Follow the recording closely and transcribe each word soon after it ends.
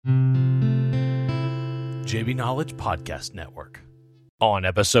JB Knowledge Podcast Network. On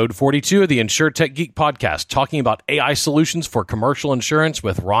episode 42 of the InsurTech Geek Podcast, talking about AI solutions for commercial insurance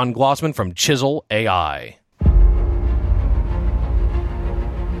with Ron Glossman from Chisel AI.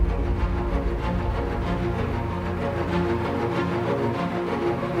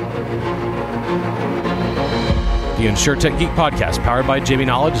 The InsurTech Geek Podcast, powered by JB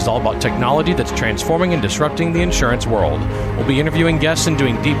Knowledge, is all about technology that's transforming and disrupting the insurance world. We'll be interviewing guests and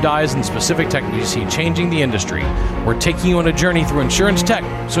doing deep dives in specific tech we see changing the industry. We're taking you on a journey through insurance tech,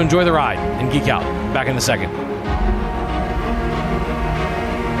 so enjoy the ride and geek out. Back in a second.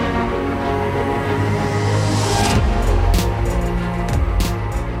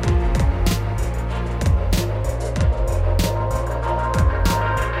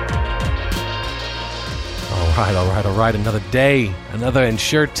 All right. Another day, another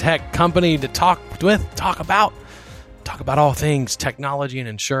InsurTech company to talk about all things technology and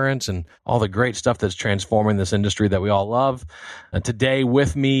insurance and all the great stuff that's transforming this industry that we all love. Today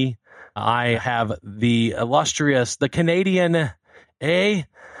with me, I have the illustrious, the Canadian,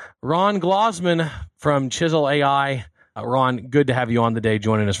 Ron Glossman from Chisel AI. Ron, good to have you on the day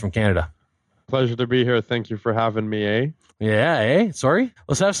joining us from Canada. Pleasure to be here. Thank you for having me, Yeah, Sorry?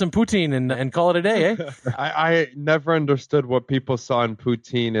 Let's have some poutine and call it a day, I never understood what people saw in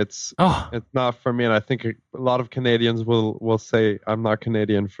poutine. It's not for me, and I think a lot of Canadians will say I'm not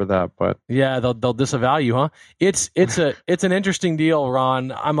Canadian for that. But yeah, they'll disavow you, huh? It's an interesting deal,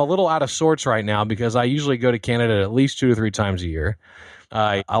 Ron. I'm a little out of sorts right now because I usually go to Canada at least 2 to 3 times a year.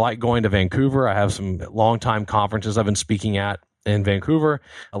 I like going to Vancouver. I have some long-time conferences I've been speaking at in Vancouver.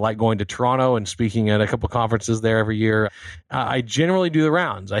 I like going to Toronto and speaking at a couple conferences there every year. I generally do the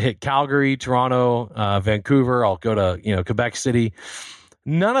rounds. I hit Calgary, Toronto, Vancouver. I'll go to, Quebec City.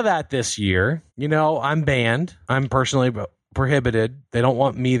 None of that this year. I'm banned. I'm personally prohibited. They don't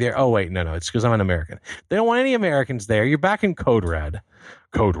want me there. Oh, wait, no. It's because I'm an American. They don't want any Americans there. You're back in Code Red.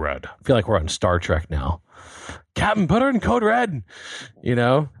 Code Red. I feel like we're on Star Trek now. Captain, put her in Code Red.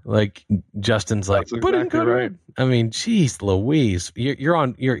 Like Justin's like, that's put exactly in Code right. Red. I mean, geez, Louise, you're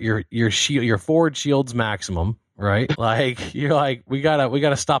on your shield, your forward shield's maximum, right? Like you're like, we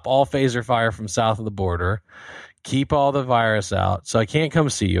gotta stop all phaser fire from south of the border, keep all the virus out. So I can't come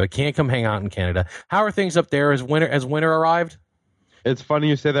see you. I can't come hang out in Canada. How are things up there? Has winter arrived? it's funny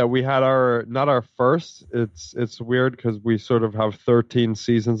you say that. We had not our first. It's weird because we sort of have 13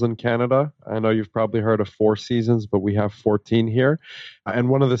 seasons in Canada. I know you've probably heard of 4 seasons, but we have 14 here. And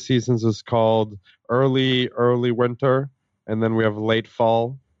one of the seasons is called early winter, and then we have late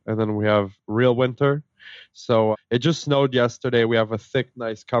fall, and then we have real winter. So it just snowed yesterday. We have a thick,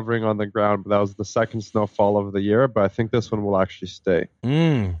 nice covering on the ground, but that was the second snowfall of the year. But I think this one will actually stay.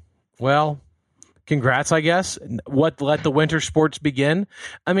 Well, congrats, I guess. Let the winter sports begin.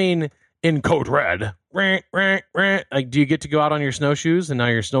 I mean, in Code Red, like, do you get to go out on your snowshoes and now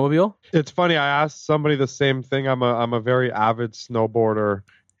your snowmobile? It's funny. I asked somebody the same thing. I'm a very avid snowboarder,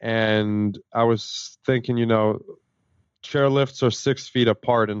 and I was thinking, chairlifts are 6 feet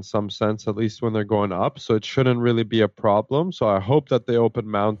apart in some sense, at least when they're going up. So it shouldn't really be a problem. So I hope that they open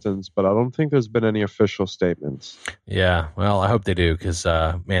mountains, but I don't think there's been any official statements. Yeah, well, I hope they do because,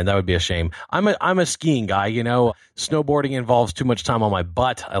 man, that would be a shame. I'm a skiing guy. Snowboarding involves too much time on my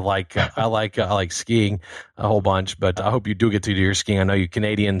butt. I like skiing a whole bunch, but I hope you do get to do your skiing. I know you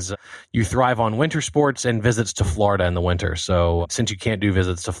Canadians, you thrive on winter sports and visits to Florida in the winter. So since you can't do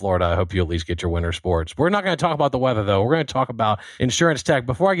visits to Florida, I hope you at least get your winter sports. We're not going to talk about the weather, though. We're going to talk about insurance tech.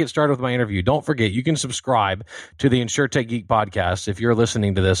 Before I get started with my interview, don't forget you can subscribe to the InsurTech Geek Podcast. If you're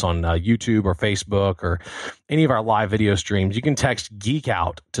listening to this on YouTube or Facebook or any of our live video streams, you can text Geek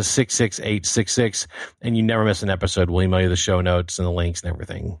Out to 66866 and you never miss an episode. We'll email you the show notes and the links and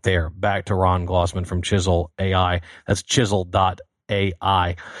everything there. Back to Ron Glossman from Chisel AI. That's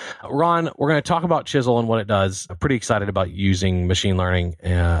chisel.ai. Ron, we're going to talk about Chisel and what it does. I'm pretty excited about using machine learning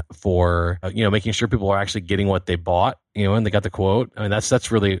for making sure people are actually getting what they bought, and they got the quote. I mean,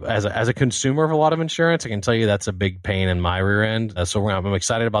 that's really, as a consumer of a lot of insurance, I can tell you that's a big pain in my rear end. So I'm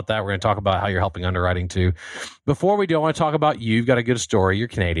excited about that. We're going to talk about how you're helping underwriting too. Before we do, I want to talk about you. You've got a good story. You're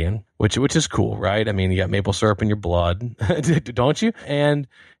Canadian, which is cool, right? I mean, you got maple syrup in your blood, don't you? And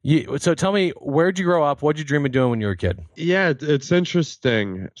so tell me, where'd you grow up? What'd you dream of doing when you were a kid? Yeah, it's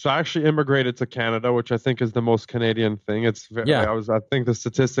interesting. So I actually immigrated to Canada, which I think is the most Canadian thing. I think the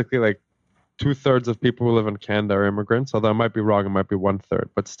statistically, like 2/3 of people who live in Canada are immigrants. Although I might be wrong, it might be 1/3,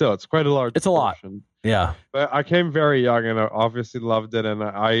 but still, it's quite a large. It's a lot. Yeah. But I came very young and I obviously loved it. And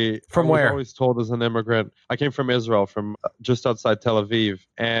I was always told as an immigrant, I came from Israel, from just outside Tel Aviv,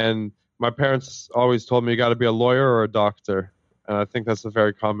 and my parents always told me you got to be a lawyer or a doctor. And I think that's a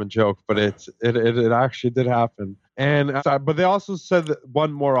very common joke, but it actually did happen. But they also said that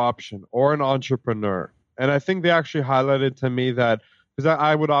one more option, or an entrepreneur. And I think they actually highlighted to me that, because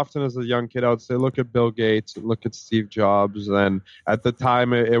I would often, as a young kid, I would say, look at Bill Gates, look at Steve Jobs. And at the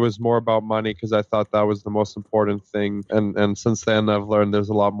time, it was more about money, because I thought that was the most important thing. And since then, I've learned there's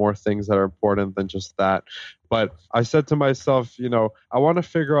a lot more things that are important than just that. But I said to myself, I want to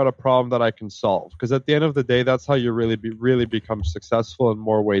figure out a problem that I can solve, because at the end of the day, that's how you really become successful in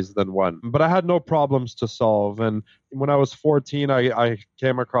more ways than one. But I had no problems to solve. And when I was 14, I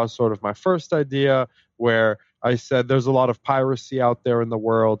came across sort of my first idea, where I said there's a lot of piracy out there in the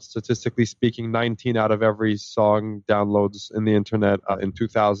world. Statistically speaking, 19 out of every song downloads in the internet in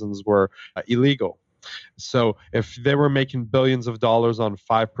 2000s were illegal. So if they were making billions of dollars on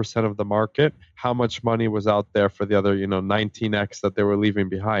 5% of the market, how much money was out there for the other, 19x that they were leaving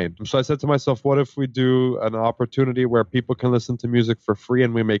behind? So I said to myself, what if we do an opportunity where people can listen to music for free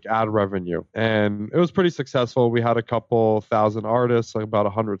and we make ad revenue? And it was pretty successful. We had a couple thousand artists, like about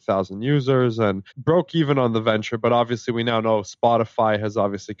 100,000 users, and broke even on the venture. But obviously we now know Spotify has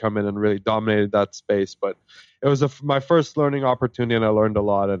obviously come in and really dominated that space. But it was my first learning opportunity, and I learned a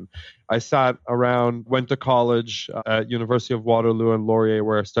lot. And I sat around, went to college at University of Waterloo and Laurier,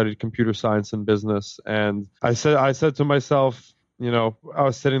 where I studied computer science and business. And I said to myself, I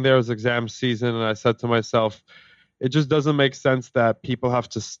was sitting there as exam season, and I said to myself, it just doesn't make sense that people have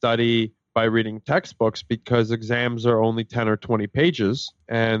to study by reading textbooks, because exams are only 10 or 20 pages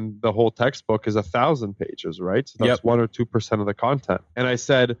and the whole textbook is 1,000 pages, right? So that's 1 or 2% of the content. And I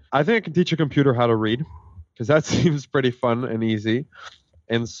said, I think I can teach a computer how to read, because that seems pretty fun and easy.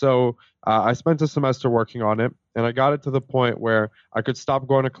 And so I spent a semester working on it, and I got it to the point where I could stop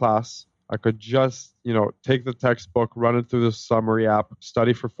going to class. I could just, take the textbook, run it through the summary app,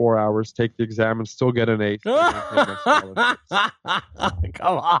 study for 4 hours, take the exam, and still get an A. Come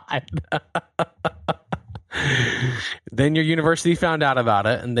on. Then your university found out about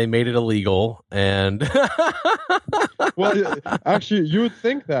it, and they made it illegal. And well, actually, you would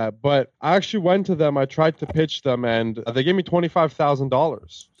think that, but I actually went to them. I tried to pitch them, and they gave me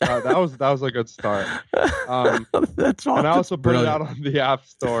 $25,000. That was a good start. That's awesome. And I also put it out on the App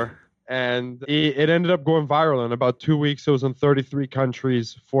Store. And it ended up going viral. In about 2 weeks, it was in 33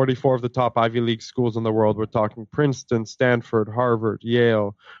 countries, 44 of the top Ivy League schools in the world. We're talking Princeton, Stanford, Harvard,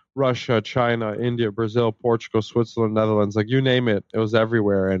 Yale, Russia, China, India, Brazil, Portugal, Switzerland, Netherlands, like you name it, it was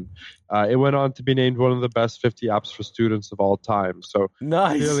everywhere. And it went on to be named one of the best 50 apps for students of all time. So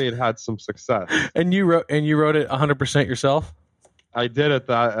nice. Clearly it had some success. And you wrote it 100% yourself? I did at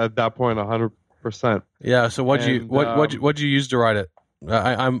that point 100%. Yeah. So what'd you use to write it?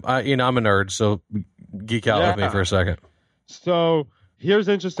 I'm a nerd, so geek out with me for a second. So here's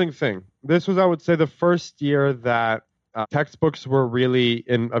the interesting thing. This was, I would say, the first year that textbooks were really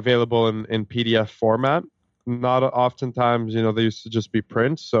available in PDF format. Not oftentimes, they used to just be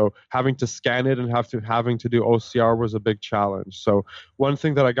print. So having to scan it and having to do OCR was a big challenge. So one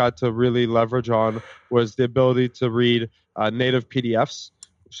thing that I got to really leverage on was the ability to read native PDFs.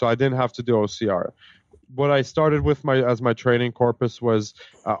 So I didn't have to do OCR. What I started with as my training corpus was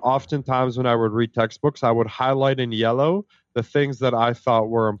oftentimes when I would read textbooks, I would highlight in yellow the things that I thought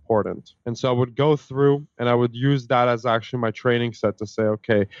were important. And so I would go through and I would use that as actually my training set to say,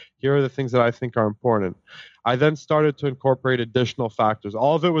 okay, here are the things that I think are important. I then started to incorporate additional factors.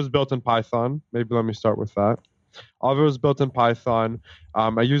 All of it was built in Python. Maybe let me start with that. All of it was built in Python.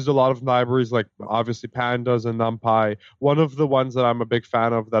 I used a lot of libraries like obviously Pandas and NumPy. One of the ones that I'm a big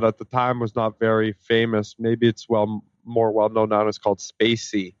fan of that at the time was not very famous, maybe it's more well known now, is called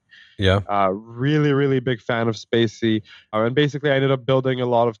Spacy. Yeah. Really, really big fan of Spacy. And basically I ended up building a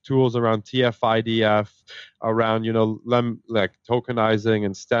lot of tools around TF-IDF, around, like tokenizing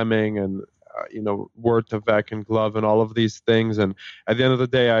and stemming and Word2Vec and Glove and all of these things. And at the end of the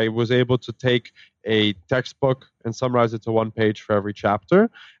day, I was able to take a textbook and summarize it to one page for every chapter.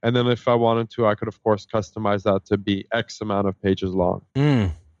 And then if I wanted to, I could, of course, customize that to be X amount of pages long.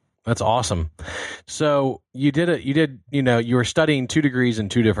 That's awesome. So you were studying 2 degrees in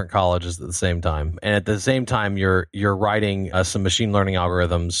 2 different colleges at the same time. And at the same time, you're writing some machine learning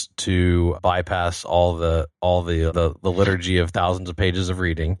algorithms to bypass all the liturgy of thousands of pages of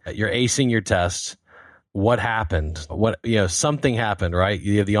reading. You're acing your tests. What happened? Something happened, right?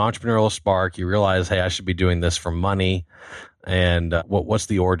 You have the entrepreneurial spark. You realize, hey, I should be doing this for money. And what's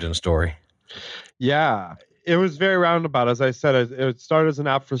the origin story? Yeah. It was very roundabout. As I said, it started as an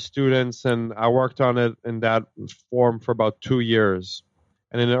app for students, and I worked on it in that form for about 2 years.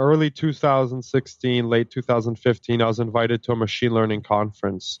 And in early 2016, late 2015, I was invited to a machine learning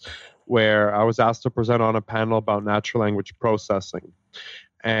conference where I was asked to present on a panel about natural language processing.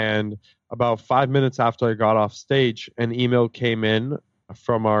 And about 5 minutes after I got off stage, an email came in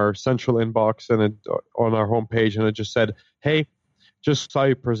from our central inbox and on our homepage, and it just said, "Hey, just saw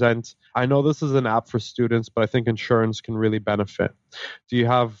you present. I know this is an app for students, but I think insurance can really benefit. Do you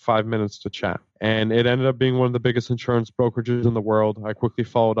have 5 minutes to chat?" And it ended up being one of the biggest insurance brokerages in the world. I quickly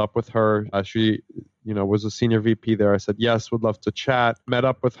followed up with her. She, was a senior VP there. I said, yes, would love to chat. Met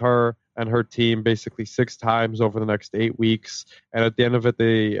up with her and her team basically 6 times over the next 8 weeks. And at the end of it,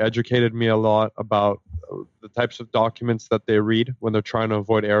 they educated me a lot about the types of documents that they read when they're trying to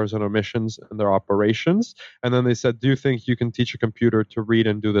avoid errors and omissions in their operations. And then they said, do you think you can teach a computer to read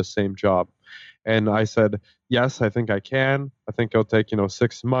and do the same job? And I said, yes, I think I can. I think it'll take,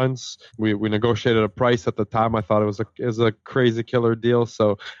 6 months. We negotiated a price at the time. I thought it was a crazy killer deal.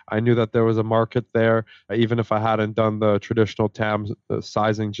 So I knew that there was a market there, even if I hadn't done the traditional TAM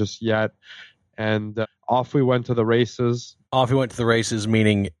sizing just yet. And off we went to the races. Off you went to the races,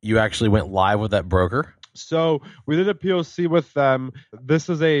 meaning you actually went live with that broker? So we did a POC with them. This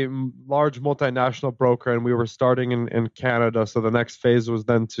is a large multinational broker, and we were starting in Canada. So the next phase was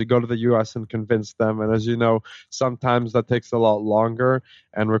then to go to the US and convince them. And as you know, sometimes that takes a lot longer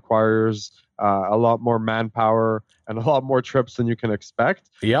and requires a lot more manpower and a lot more trips than you can expect.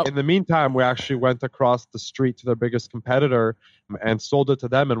 Yep. In the meantime, we actually went across the street to their biggest competitor and sold it to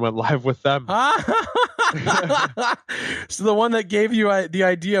them and went live with them. So the one that gave you the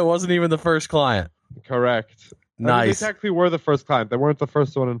idea wasn't even the first client. Correct. Nice. They technically were the first client. They weren't the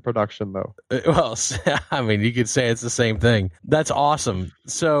first one in production, though. Well, you could say it's the same thing. That's awesome.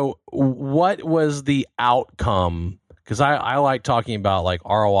 So what was the outcome? Because I like talking about like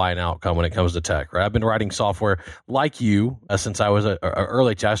ROI and outcome when it comes to tech, right? I've been writing software like you since I was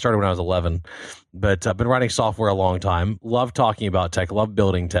early. I started when I was 11, but I've been writing software a long time. Love talking about tech, love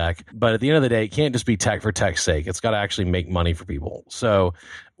building tech. But at the end of the day, it can't just be tech for tech's sake. It's got to actually make money for people. So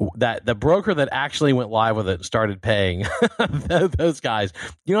that the broker that actually went live with it and started paying those guys,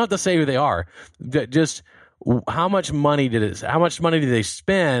 you don't have to say who they are. Just how much money did they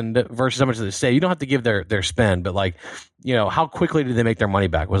spend versus how much did they save? You don't have to give their spend, but how quickly did they make their money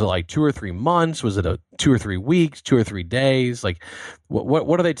back? Was it like 2 or 3 months? Was it 2 or 3 weeks, 2 or 3 days? Like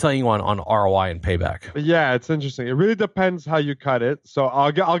what are they telling you on ROI and payback? Yeah, it's interesting. It really depends how you cut it. So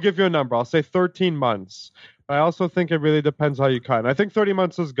I'll give you a number. I'll say 13 months. I also think it really depends how you cut. And I think 30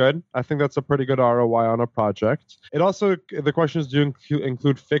 months is good. I think that's a pretty good ROI on a project. It also, the question is, do you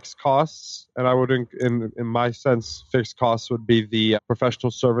include fixed costs? And I would, in my sense, fixed costs would be the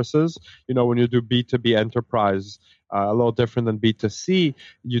professional services. When you do B2B enterprise, a little different than B2C,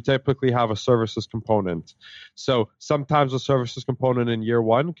 you typically have a services component. So sometimes a services component in year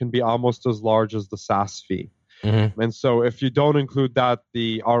one can be almost as large as the SaaS fee. Mm-hmm. And so if you don't include that,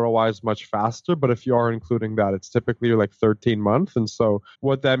 the ROI is much faster. But if you are including that, it's typically like 13 months. And so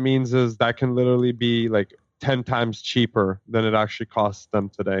what that means is that can literally be like 10 times cheaper than it actually costs them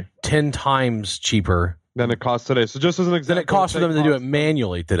today. 10 times cheaper than it costs today. So just as an example, then it costs for them to do it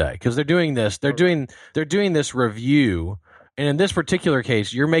manually today, because they're doing this. They're doing this review. And in this particular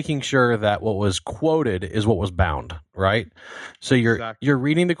case, you're making sure that what was quoted is what was bound, right? So you're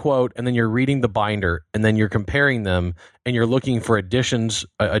reading the quote, and then you're reading the binder, and then you're comparing them, and you're looking for additions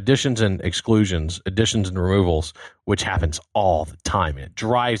and exclusions, additions and removals, which happens all the time, and it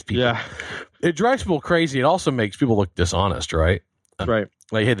drives people. Yeah. It drives people crazy. It also makes people look dishonest, right? Right.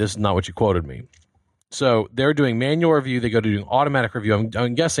 Like, hey, this is not what you quoted me. So they're doing manual review. They go to doing automatic review.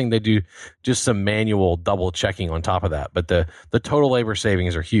 I'm guessing they do just some manual double checking on top of that. But the total labor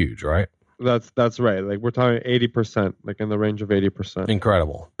savings are huge, right? That's right. Like we're talking 80%, like in the range of 80%.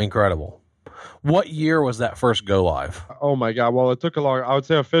 Incredible. What year was that first go live? Oh my God. Well, it took a long, I would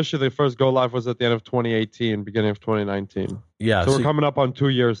say officially the first go live was at the end of 2018, beginning of 2019. Yeah. So we're coming up on 2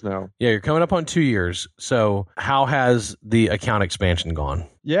 years now. Yeah, you're coming up on 2 years. So how has the account expansion gone?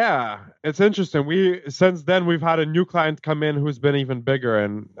 Yeah, it's interesting. Since then we've had a new client come in who's been even bigger,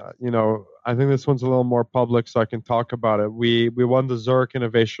 and I think this one's a little more public, so I can talk about it. We won the Zurich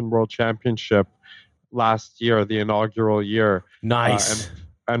Innovation World Championship last year, the inaugural year. Nice.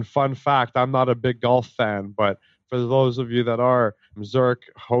 And fun fact, I'm not a big golf fan, but for those of you that are, Zurich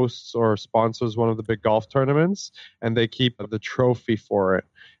hosts or sponsors one of the big golf tournaments, and they keep the trophy for it.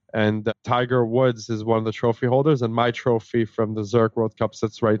 And Tiger Woods is one of the trophy holders, and my trophy from the Zurich World Cup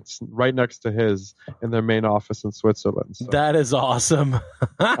sits right next to his in their main office in Switzerland. So that is awesome.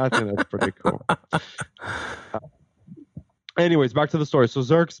 I think that's pretty cool. anyways, back to the story. So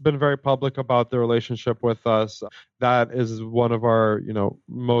Zerk's been very public about their relationship with us. That is one of our,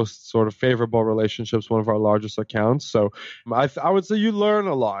 most sort of favorable relationships, one of our largest accounts. So I would say you learn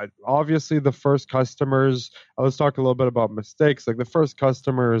a lot. Obviously, the first customers, let's talk a little bit about mistakes. Like the first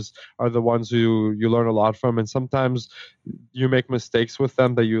customers are the ones who you learn a lot from. And sometimes you make mistakes with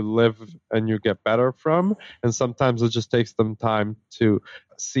them that you live and you get better from. And sometimes it just takes them time to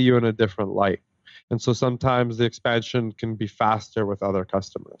see you in a different light. And so sometimes the expansion can be faster with other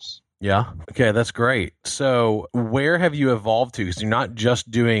customers. Yeah. Okay, that's great. So where have you evolved to? Because you're not just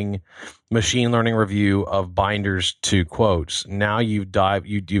doing machine learning review of binders to quotes. Now you've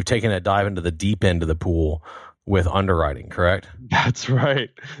taken a dive into the deep end of the pool with underwriting, correct? That's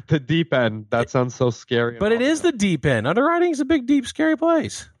right. The deep end. That sounds so scary. But it is the deep end. Underwriting is a big, deep, scary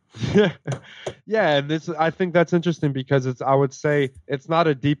place. Yeah, and I think that's interesting because I would say it's not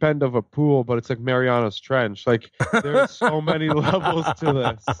a deep end of a pool, but it's like Mariana's Trench. Like there's so many levels to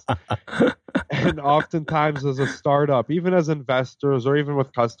this. And oftentimes as a startup, even as investors or even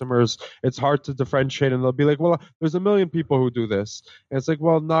with customers, it's hard to differentiate, and they'll be like, well, there's a million people who do this. And it's like,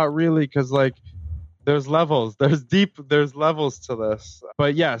 well, not really, because like there's levels, there's levels to this.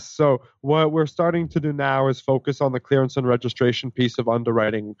 But yes, so what we're starting to do now is focus on the clearance and registration piece of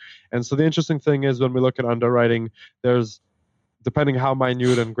underwriting. And so the interesting thing is when we look at underwriting, there's, depending how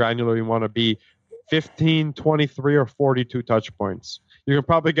minute and granular you want to be, 15, 23, or 42 touch points. You can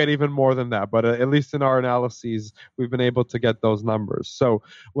probably get even more than that, but at least in our analyses, we've been able to get those numbers. So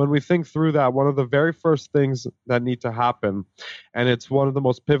when we think through that, one of the very first things that need to happen, and it's one of the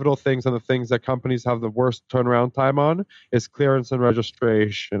most pivotal things and the things that companies have the worst turnaround time on, is clearance and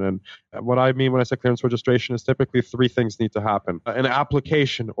registration. And what I mean when I say clearance registration is typically three things need to happen. An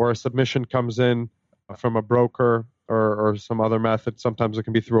application or a submission comes in from a broker or some other method. Sometimes it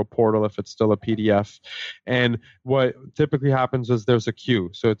can be through a portal if it's still a PDF. And what typically happens is there's a queue.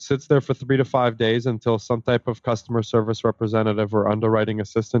 So it sits there for 3 to 5 days until some type of customer service representative or underwriting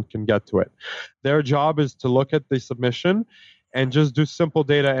assistant can get to it. Their job is to look at the submission and just do simple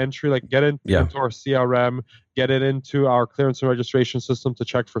data entry, like get into our CRM, get it into our clearance and registration system to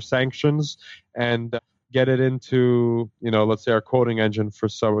check for sanctions, and get it into, let's say our quoting engine for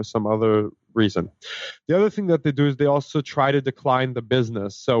some other reason. The other thing that they do is they also try to decline the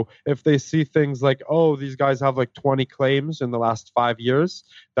business. So if they see things like, oh, these guys have like 20 claims in the last 5 years,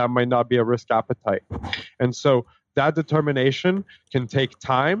 that might not be a risk appetite. And so that determination can take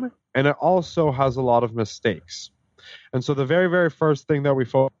time, and it also has a lot of mistakes. And so the very, very first thing that we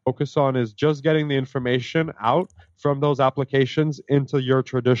focus on is just getting the information out from those applications into your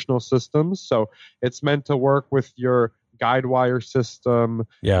traditional systems. So it's meant to work with your Guidewire system,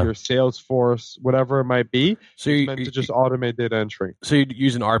 your Salesforce, whatever it might be. So it's meant to just automate data entry. So you'd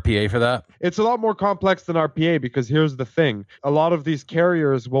use an RPA for that? It's a lot more complex than RPA because here's the thing. A lot of these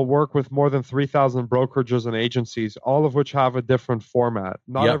carriers will work with more than 3,000 brokerages and agencies, all of which have a different format.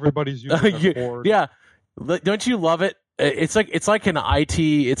 Not everybody's using board. Yeah. Don't you love it? It's like an IT.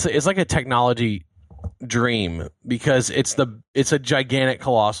 It's like a technology dream because it's a gigantic,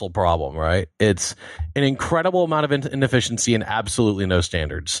 colossal problem, right? It's an incredible amount of inefficiency and absolutely no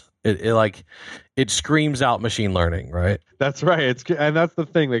standards. It screams out machine learning, right? That's right. And that's the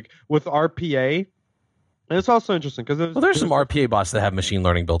thing. Like with RPA, and it's also interesting because there's some RPA bots that have machine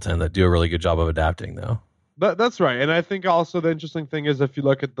learning built in that do a really good job of adapting, though. That's right. And I think also the interesting thing is if you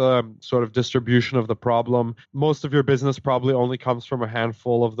look at the sort of distribution of the problem, most of your business probably only comes from a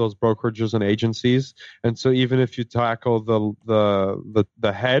handful of those brokerages and agencies. And so even if you tackle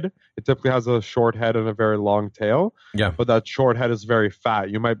the head, it typically has a short head and a very long tail. Yeah. But that short head is very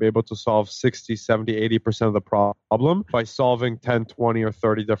fat. You might be able to solve 60, 70, 80% of the problem by solving 10, 20, or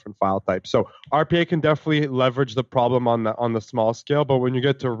 30 different file types. So RPA can definitely leverage the problem on the small scale. But when you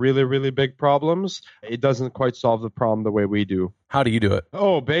get to really, really big problems, it doesn't quite solve the problem the way we do. How do you do it?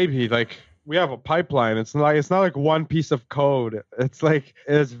 Oh, baby, like we have a pipeline. It's not like one piece of code. It's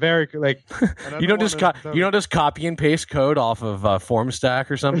very like you don't just copy and paste code off of FormStack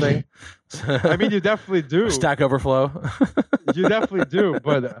or something. I mean, you definitely do. Stack Overflow. You definitely do,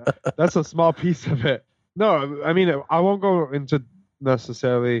 but that's a small piece of it. No, I mean, I won't go into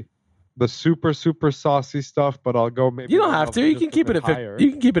necessarily the super saucy stuff, but I'll go maybe. You don't have to. You can keep it at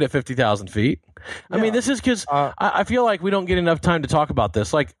you can keep it at 50,000 feet. I mean, this is because I feel like we don't get enough time to talk about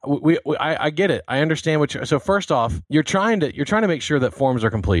this. Like I get it. I understand what you're. So first off, you're trying to make sure that forms are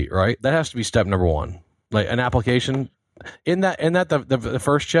complete, right? That has to be step number one. Like an application. In that the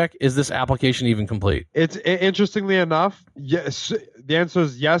first check, is this application even complete? It's interestingly enough, yes. The answer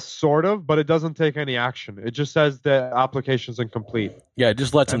is yes, sort of, but it doesn't take any action. It just says the application's incomplete. Yeah, it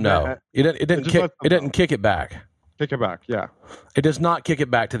just lets them know. It didn't kick it back. Kick it back. Yeah. It does not kick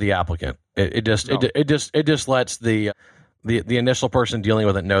it back to the applicant. It just No. it just lets the initial person dealing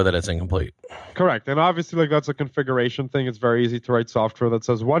with it know that it's incomplete. Correct. And obviously, like that's a configuration thing. It's very easy to write software that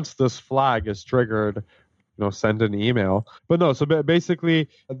says once this flag is triggered, send an email. But no, so basically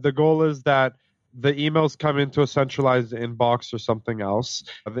the goal is that the emails come into a centralized inbox or something else.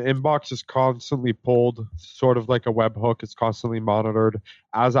 The inbox is constantly pulled, sort of like a webhook. It's constantly monitored.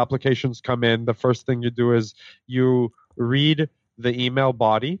 As applications come in, the first thing you do is you read the email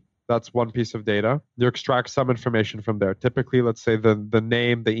body. That's one piece of data. You extract some information from there. Typically, let's say the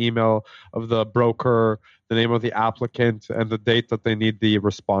name, the email of the broker, the name of the applicant, and the date that they need the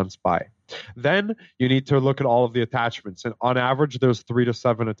response by. Then you need to look at all of the attachments. And on average, there's 3 to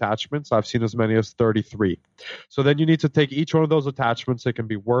 7 attachments. I've seen as many as 33. So then you need to take each one of those attachments. It can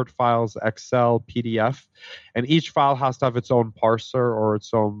be Word files, Excel, PDF. And each file has to have its own parser or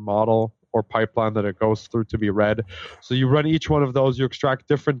its own model or pipeline that it goes through to be read. So you run each one of those, you extract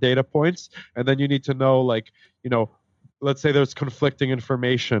different data points, and then you need to know, let's say there's conflicting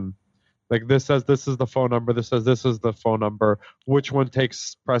information. Like this says this is the phone number, this says this is the phone number. Which one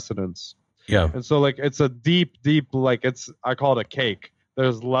takes precedence? Yeah. And so it's a deep, I call it a cake.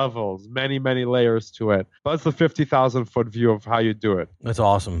 There's levels, many, many layers to it. That's the 50,000 foot view of how you do it. That's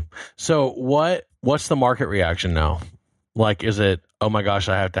awesome. So what's the market reaction now? Like, is it, oh my gosh,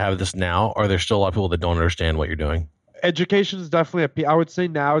 I have to have this now? Or there's still a lot of people that don't understand what you're doing? Education is definitely I would say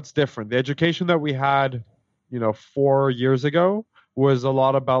now it's different. The education that we had, 4 years ago was a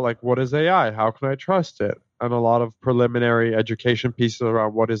lot about what is AI? How can I trust it? And a lot of preliminary education pieces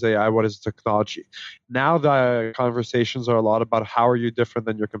around what is AI, what is technology. Now the conversations are a lot about how are you different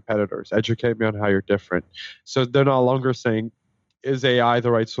than your competitors? Educate me on how you're different. So they're no longer saying, is AI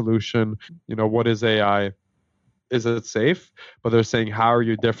the right solution? What is AI? Is it safe? But they're saying, how are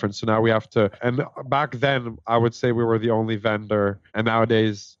you different? So now we have to, and back then, I would say we were the only vendor. And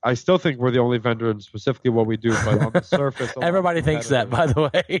nowadays, I still think we're the only vendor in specifically what we do, but on the surface. Everybody thinks that, by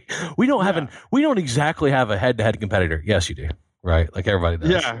the way. We don't exactly have a head-to-head competitor. Yes, you do. Right? Like everybody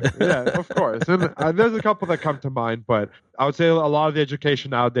does. Yeah, of course. And there's a couple that come to mind, but I would say a lot of the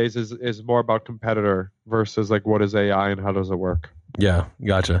education nowadays is more about competitor versus what is AI and how does it work? Yeah,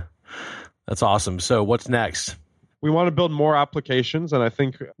 gotcha. That's awesome. So what's next? We want to build more applications, and I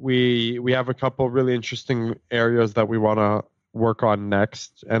think we have a couple really interesting areas that we want to work on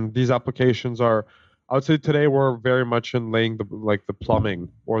next. And these applications are, I would say today we're very much in laying the plumbing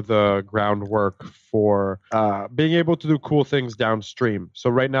or the groundwork for being able to do cool things downstream. So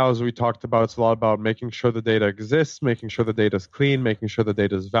right now, as we talked about, it's a lot about making sure the data exists, making sure the data is clean, making sure the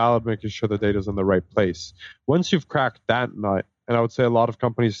data is valid, making sure the data is in the right place. Once you've cracked that nut, and I would say a lot of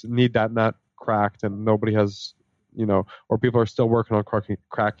companies need that nut cracked, and nobody has or people are still working on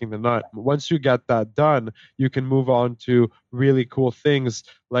cracking the nut. Once you get that done, you can move on to really cool things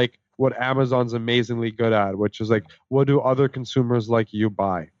like what Amazon's amazingly good at, which is what do other consumers like you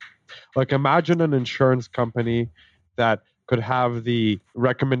buy? Imagine an insurance company that could have the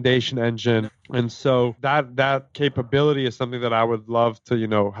recommendation engine. And so that capability is something that I would love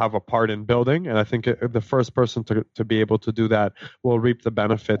to, have a part in building. And I think the first person to be able to do that will reap the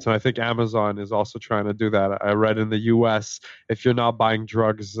benefits. And I think Amazon is also trying to do that. I read in the US, if you're not buying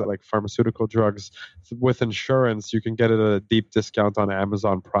drugs, like pharmaceutical drugs with insurance, you can get it at a deep discount on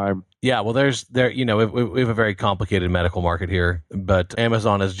Amazon Prime. Yeah, well, we have a very complicated medical market here, but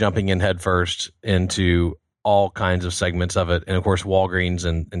Amazon is jumping in headfirst into all kinds of segments of it, and of course Walgreens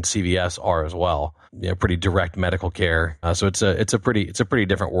and CVS are as well. Yeah, pretty direct medical care. So it's a pretty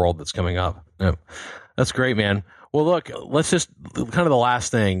different world that's coming up. Yeah. That's great, man. Well, look, let's just kind of the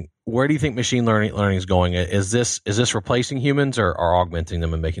last thing. Where do you think machine learning is going? Is this replacing humans or augmenting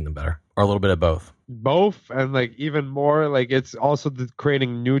them and making them better, or a little bit of both? Both, and even more, it's also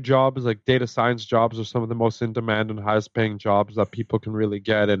creating new jobs. Data science jobs are some of the most in demand and highest paying jobs that people can really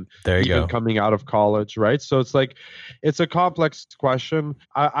get, and even coming out of college, right? So it's a complex question.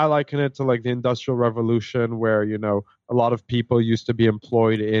 I liken it to the Industrial Revolution, where a lot of people used to be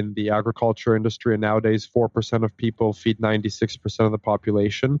employed in the agriculture industry, and nowadays 4% of people feed 96% of the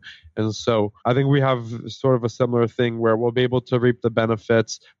population. And so I think we have sort of a similar thing where we'll be able to reap the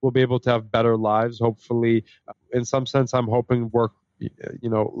benefits. We'll be able to have better lives, hopefully. In some sense, I'm hoping work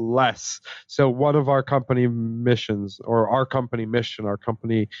less. So one of our company missions, or our company mission, our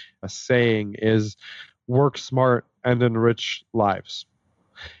company saying is work smart and enrich lives.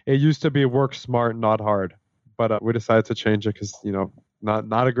 It used to be work smart, not hard. But we decided to change it because,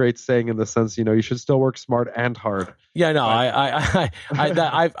 not a great saying in the sense, you should still work smart and hard. Yeah, no, I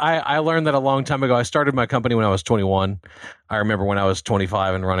learned that a long time ago. I started my company when I was 21. I remember when I was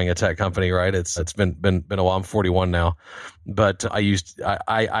 25 and running a tech company. Right, it's been a while. I'm 41 now, but I used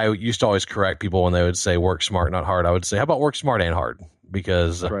to always correct people when they would say work smart, not hard. I would say, how about work smart and hard?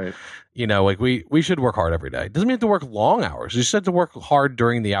 Because right. Like we should work hard every day. It doesn't mean you have to work long hours. You just have to work hard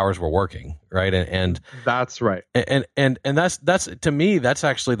during the hours we're working, right? And that's right. And that's to me, that's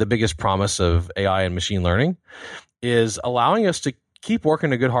actually the biggest promise of AI and machine learning, is allowing us to keep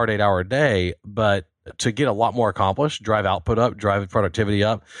working a good hard 8-hour day, but to get a lot more accomplished, drive output up, drive productivity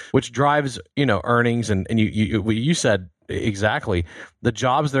up, which drives earnings. And you said exactly, the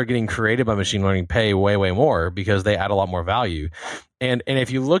jobs that are getting created by machine learning pay way more because they add a lot more value. And if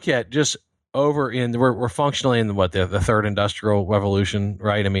you look at just we're functionally in the third industrial revolution,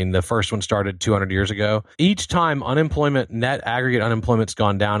 right? I mean, the first one started 200 years ago. Each time net aggregate unemployment's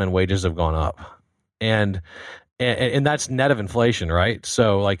gone down and wages have gone up. And that's net of inflation, right?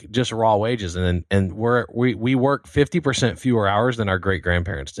 So like just raw wages, and we work 50% fewer hours than our great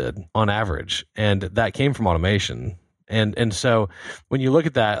grandparents did on average, and that came from automation. And so when you look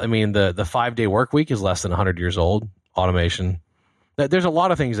at that, I mean, the 5-day work week is less than 100 years old. Automation. There's a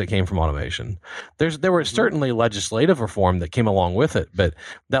lot of things that came from automation. There was certainly legislative reform that came along with it, but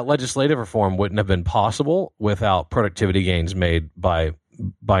that legislative reform wouldn't have been possible without productivity gains made by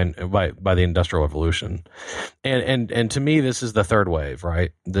the Industrial Revolution. And to me, this is the third wave,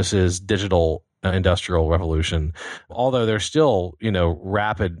 right? This is digital industrial revolution. Although there's still,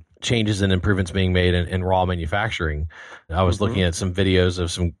 rapid changes and improvements being made in raw manufacturing. I was looking at some videos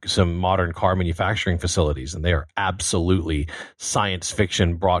of some modern car manufacturing facilities, and they are absolutely science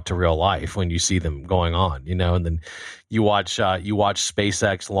fiction brought to real life when you see them going on, and then you watch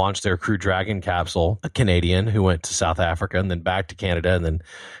SpaceX launch their Crew Dragon capsule, a Canadian who went to South Africa and then back to Canada and then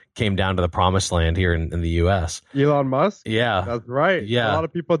came down to the promised land here in the U.S. Elon Musk? Yeah. That's right. Yeah. A lot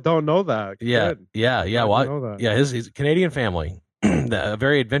of people don't know that. Yeah. Good. Yeah. Well, yeah, his Canadian family, a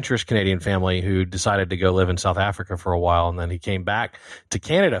very adventurous Canadian family who decided to go live in South Africa for a while, and then he came back to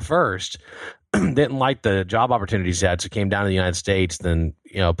Canada first. Didn't like the job opportunities he had, so came down to the United States, then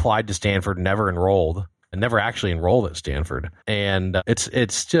applied to Stanford, never enrolled. And never actually enrolled at Stanford. And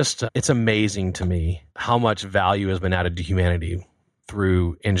it's amazing to me how much value has been added to humanity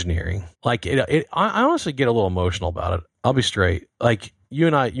through engineering. Like I honestly get a little emotional about it. I'll be straight. Like you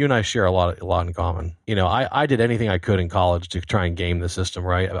and I share a lot in common. I did anything I could in college to try and game the system,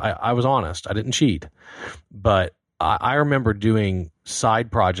 right? I was honest. I didn't cheat. But I remember doing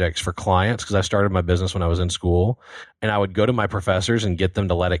side projects for clients because I started my business when I was in school, and I would go to my professors and get them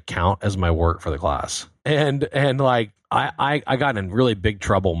to let it count as my work for the class. And like I got in really big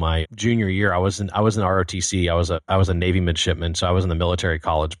trouble my junior year. I was in ROTC. I was a Navy midshipman, so I was in the military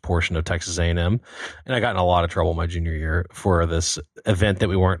college portion of Texas A&M, and I got in a lot of trouble my junior year for this event that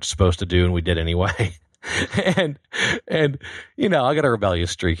we weren't supposed to do, and we did anyway. and I got a rebellious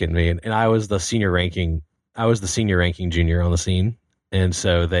streak in me, and I was the senior ranking junior on the scene. And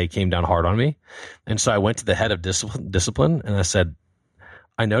so they came down hard on me. And so I went to the head of discipline and I said,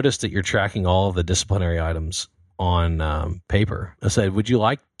 I noticed that you're tracking all of the disciplinary items on paper. I said, would you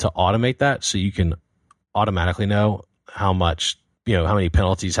like to automate that so you can automatically know how much, how many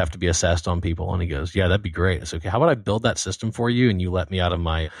penalties have to be assessed on people? And he goes, yeah, that'd be great. I said, okay, how about I build that system for you and you let me out of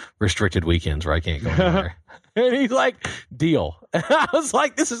my restricted weekends where I can't go anywhere? And he's like, deal. And I was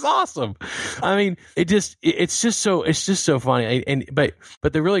like, this is awesome. I mean, it's just so funny.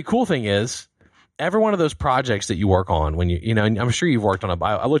 But the really cool thing is, every one of those projects that you work on when I'm sure you've worked on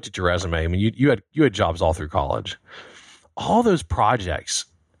I looked at your resume. I mean, you had jobs all through college. All those projects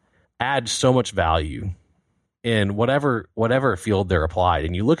add so much value in whatever field they're applied.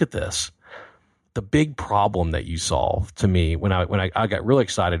 And you look at this, the big problem that you solve, to me, when I got really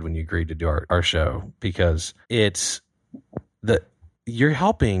excited when you agreed to do our show, because it's that you're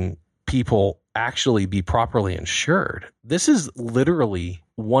helping people actually be properly insured. This is literally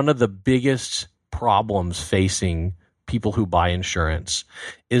one of the biggest problems facing people who buy insurance,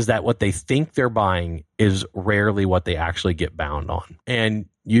 is that what they think they're buying is rarely what they actually get bound on. And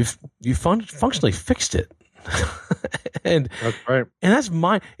you've functionally fixed it. And that's right. And that's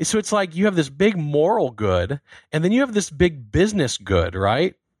mine. So it's like you have this big moral good, and then you have this big business good,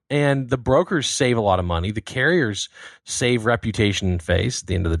 right? And the brokers save a lot of money. The carriers save reputation and face at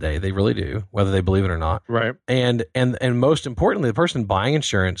the end of the day. They really do, whether they believe it or not. Right. And most importantly, the person buying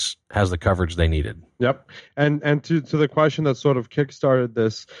insurance has the coverage they needed. Yep. And to the question that sort of kickstarted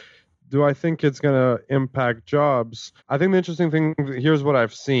this, Do I think it's going to impact jobs? I think the interesting thing, here's what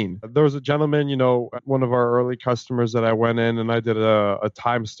I've seen. There was a gentleman, one of our early customers that I went in and I did a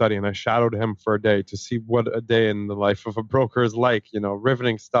time study and I shadowed him for a day to see what a day in the life of a broker is like,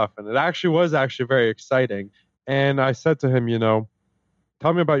 riveting stuff. And it actually was very exciting. And I said to him,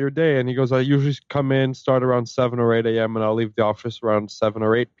 tell me about your day. And he goes, I usually come in, start around 7 or 8 a.m. and I'll leave the office around 7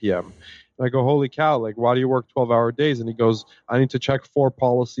 or 8 p.m. And I go, holy cow, like, why do you work 12-hour days? And he goes, I need to check 4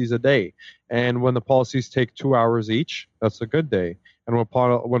 policies a day. And when the policies take 2 hours each, that's a good day. And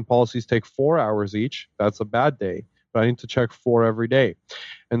when policies take 4 hours each, that's a bad day. But I need to check 4 every day.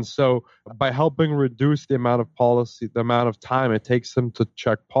 And so by helping reduce the amount of time it takes him to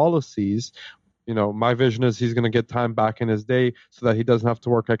check policies, my vision is he's going to get time back in his day so that he doesn't have to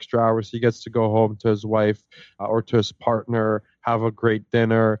work extra hours. He gets to go home to his wife or to his partner, have a great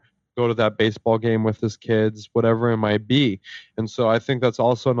dinner, go to that baseball game with his kids, whatever it might be. And so I think that's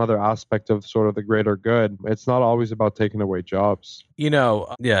also another aspect of sort of the greater good. It's not always about taking away jobs.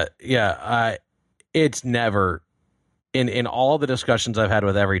 It's never, in all the discussions I've had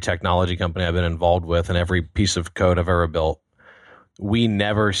with every technology company I've been involved with and every piece of code I've ever built, we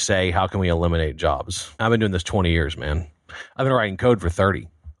never say, how can we eliminate jobs? I've been doing this 20 years, man. I've been writing code for 30.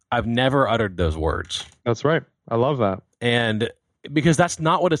 I've never uttered those words. That's right. I love that. And because that's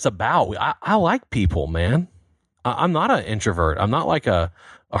not what it's about. I like people, man. I'm not an introvert. I'm not like a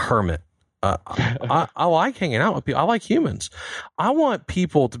hermit. I like hanging out with people. I like humans. I want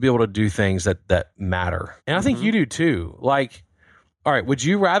people to be able to do things that matter. And I think you do too. Like, all right, would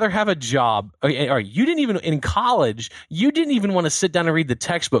you rather have a job? All right, you didn't even, in college, you didn't even want to sit down and read the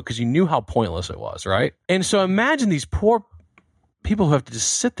textbook because you knew how pointless it was, right? And so imagine these poor people who have to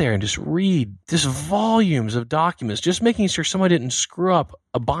just sit there and just read just volumes of documents, just making sure somebody didn't screw up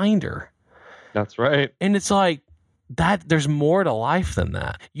a binder. That's right. And it's like, that there's more to life than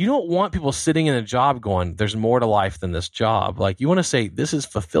that. You don't want people sitting in a job going, there's more to life than this job. Like, you want to say, this is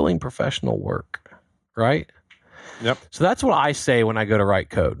fulfilling professional work, right? Yep. So that's what I say when I go to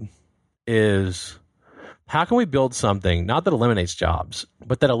write code is, how can we build something, not that eliminates jobs,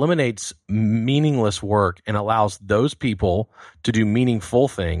 but that eliminates meaningless work and allows those people to do meaningful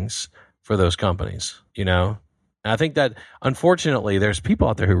things for those companies, And I think that, unfortunately, there's people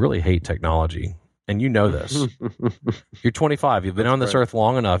out there who really hate technology, and you know this. You're 25. You've been on this earth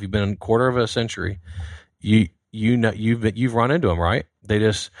long enough. You've been in a quarter of a century. You know you've run into them, right?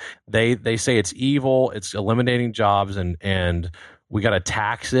 They say it's evil, it's eliminating jobs, and we got to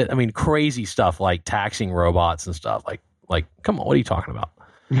tax it. I mean, crazy stuff like taxing robots and stuff. Like, come on, what are you talking about?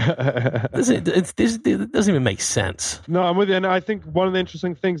 It doesn't even make sense. No, I'm with you. And I think one of the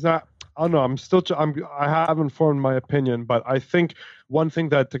interesting things that, I don't know, I haven't formed my opinion, but I think one thing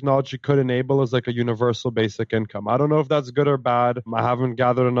that technology could enable is like a universal basic income. I don't know if that's good or bad. I haven't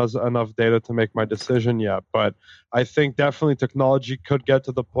gathered enough data to make my decision yet, but I think definitely technology could get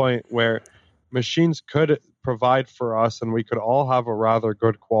to the point where machines could provide for us and we could all have a rather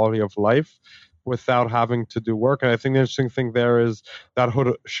good quality of life without having to do work. And I think the interesting thing there is that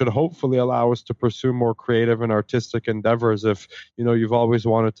should hopefully allow us to pursue more creative and artistic endeavors. If, you've always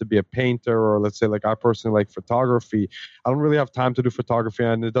wanted to be a painter, or let's say like I personally like photography, I don't really have time to do photography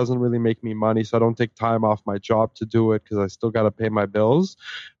and it doesn't really make me money. So I don't take time off my job to do it because I still got to pay my bills.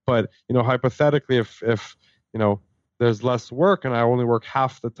 But, hypothetically, if there's less work and I only work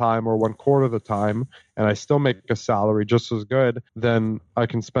half the time or 1/4 of the time and I still make a salary just as good, then I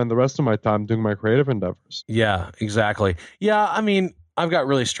can spend the rest of my time doing my creative endeavors. Yeah, exactly. Yeah, I mean, I've got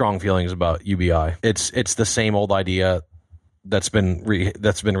really strong feelings about UBI. It's the same old idea that's been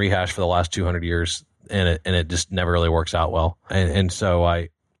rehashed for the last 200 years, and it just never really works out well. And so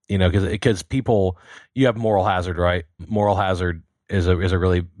because people, you have moral hazard, right? Moral hazard is a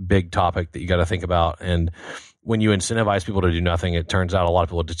really big topic that you got to think about. And when you incentivize people to do nothing, it turns out a lot of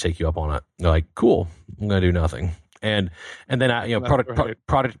people just take you up on it. They're like, cool, I'm going to do nothing. And then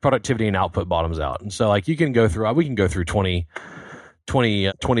productivity and output bottoms out. And so like we can go through 20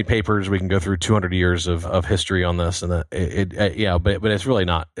 papers. We can go through 200 years of history on this. And but it's really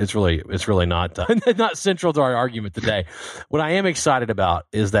not not central to our argument today. What I am excited about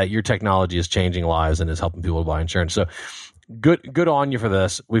is that your technology is changing lives and is helping people to buy insurance. So good on you for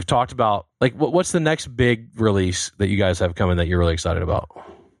this. We've talked about, like, what's the next big release that you guys have coming that you're really excited about?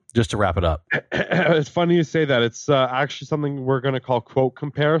 Just to wrap it up. It's funny you say that. It's actually something we're going to call Quote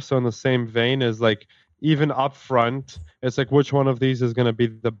Compare. So in the same vein as like even upfront, it's like which one of these is going to be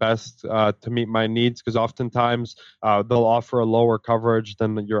the best to meet my needs, because oftentimes they'll offer a lower coverage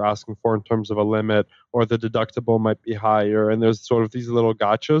than you're asking for in terms of a limit, or the deductible might be higher, and there's sort of these little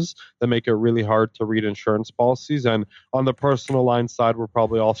gotchas that make it really hard to read insurance policies. And on the personal line side, we're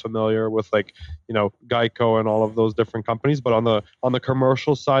probably all familiar with Geico and all of those different companies, but on the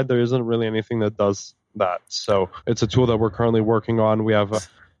commercial side, there isn't really anything that does that. So it's a tool that we're currently working on. We have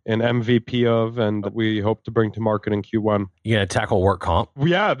an MVP of, and we hope to bring to market in Q1. You gonna tackle work comp?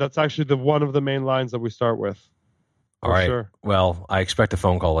 Yeah, that's actually one of the main lines that we start with. All right. Sure. Well, I expect a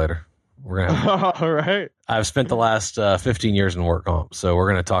phone call later. We're gonna all right. I've spent the last 15 years in work comp, so we're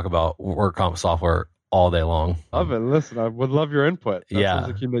gonna talk about work comp software all day long. Love it. Listen, I would love your input. That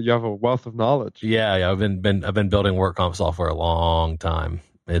sounds like you have a wealth of knowledge. Yeah. I've been building work comp software a long time.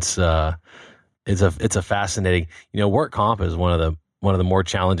 It's a fascinating. Work comp is one of the more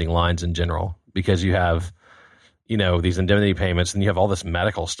challenging lines in general, because you have these indemnity payments and you have all this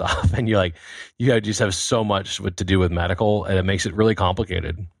medical stuff, and you just have so much to do with medical, and it makes it really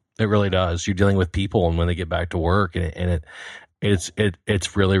complicated. It really does. You're dealing with people, and when they get back to work, and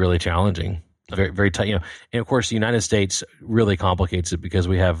it's really, really challenging. Very, very tight. And of course, the United States really complicates it because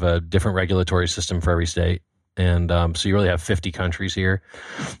we have a different regulatory system for every state, and so you really have 50 countries here.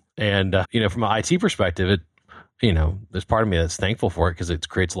 And from an IT perspective, there's part of me that's thankful for it because it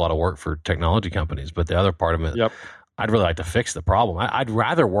creates a lot of work for technology companies. But the other part of it, I'd really like to fix the problem. I'd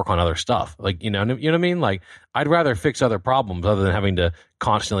rather work on other stuff. You know what I mean? Like, I'd rather fix other problems other than having to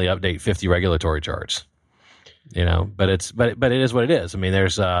constantly update 50 regulatory charts. But it is what it is. I mean,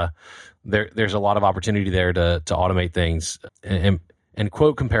 there's a lot of opportunity there to automate things, and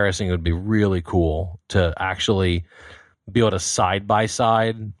quote comparison would be really cool to actually be able to side by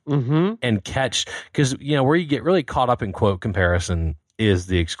side and catch, because where you get really caught up in quote comparison is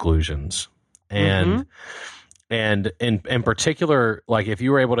the exclusions, and in particular, like if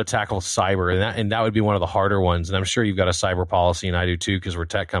you were able to tackle cyber, and that would be one of the harder ones, and I'm sure you've got a cyber policy, and I do too, because we're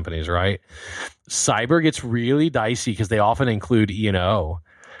tech companies, right? Cyber gets really dicey because they often include E&O.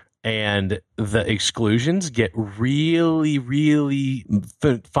 And the exclusions get really, really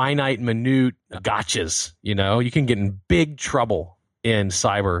finite, minute gotchas. You can get in big trouble in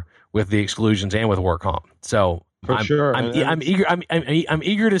cyber with the exclusions and with work comp. So sure, I'm eager. I'm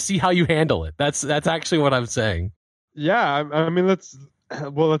eager to see how you handle it. That's actually what I'm saying. Yeah, I mean, let's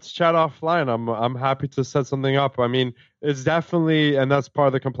chat offline. I'm happy to set something up. I mean, it's definitely, and that's part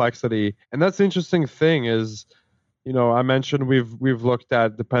of the complexity. And that's the interesting thing is, I mentioned we've looked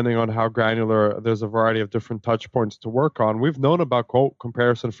at, depending on how granular, there's a variety of different touch points to work on. We've known about quote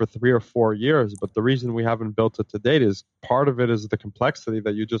comparison for 3 or 4 years, but the reason we haven't built it to date is part of it is the complexity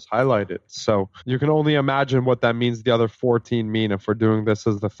that you just highlighted. So you can only imagine what that means the other 14 mean if we're doing this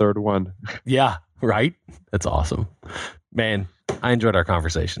as the third one. Yeah, right? That's awesome. Man, I enjoyed our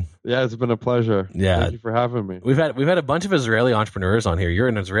conversation. Yeah, it's been a pleasure. Yeah. Thank you for having me. We've had a bunch of Israeli entrepreneurs on here. You're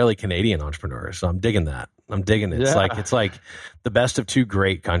an Israeli Canadian entrepreneur, so I'm digging that. I'm digging it. Yeah. It's like the best of two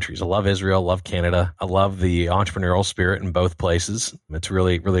great countries. I love Israel, love Canada. I love the entrepreneurial spirit in both places. It's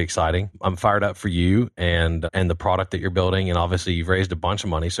really, really exciting. I'm fired up for you and the product that you're building, and obviously you've raised a bunch of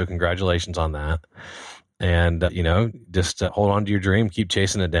money, so congratulations on that. And just hold on to your dream, keep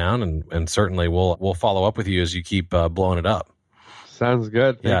chasing it down, and certainly we'll follow up with you as you keep blowing it up. Sounds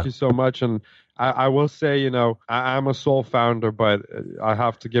good. Thank you so much. And I will say, I'm a sole founder, but I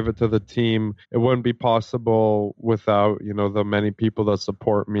have to give it to the team. It wouldn't be possible without, the many people that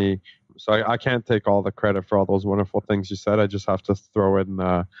support me. So I can't take all the credit for all those wonderful things you said. I just have to throw in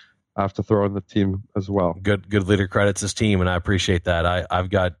the team as well. Good leader credits his team, and I appreciate that. I've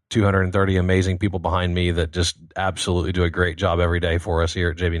got 230 amazing people behind me that just absolutely do a great job every day for us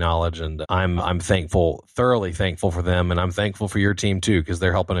here at JB Knowledge, and I'm thankful, thoroughly thankful for them, and I'm thankful for your team too, because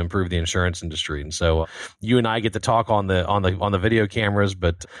they're helping improve the insurance industry. And so you and I get to talk on the video cameras,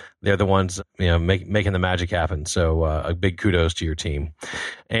 but they're the ones making the magic happen. So a big kudos to your team,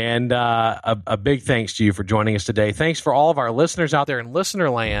 and a big thanks to you for joining us today. Thanks for all of our listeners out there in listener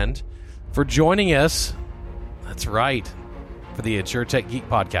land for joining us. That's right, for the InsurTech Geek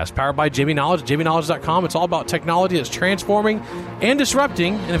podcast, powered by JB Knowledge, jbknowledge.com. It's all about technology that's transforming and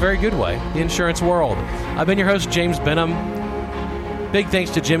disrupting, in a very good way, the insurance world. I've been your host, James Benham. Big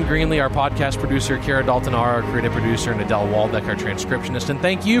thanks to Jim Greenlee, our podcast producer, Kara Dalton, our creative producer, and Adele Waldeck, our transcriptionist. And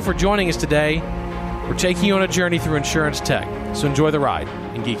thank you for joining us today. We're taking you on a journey through insurance tech. So enjoy the ride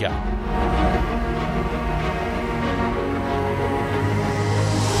and geek out.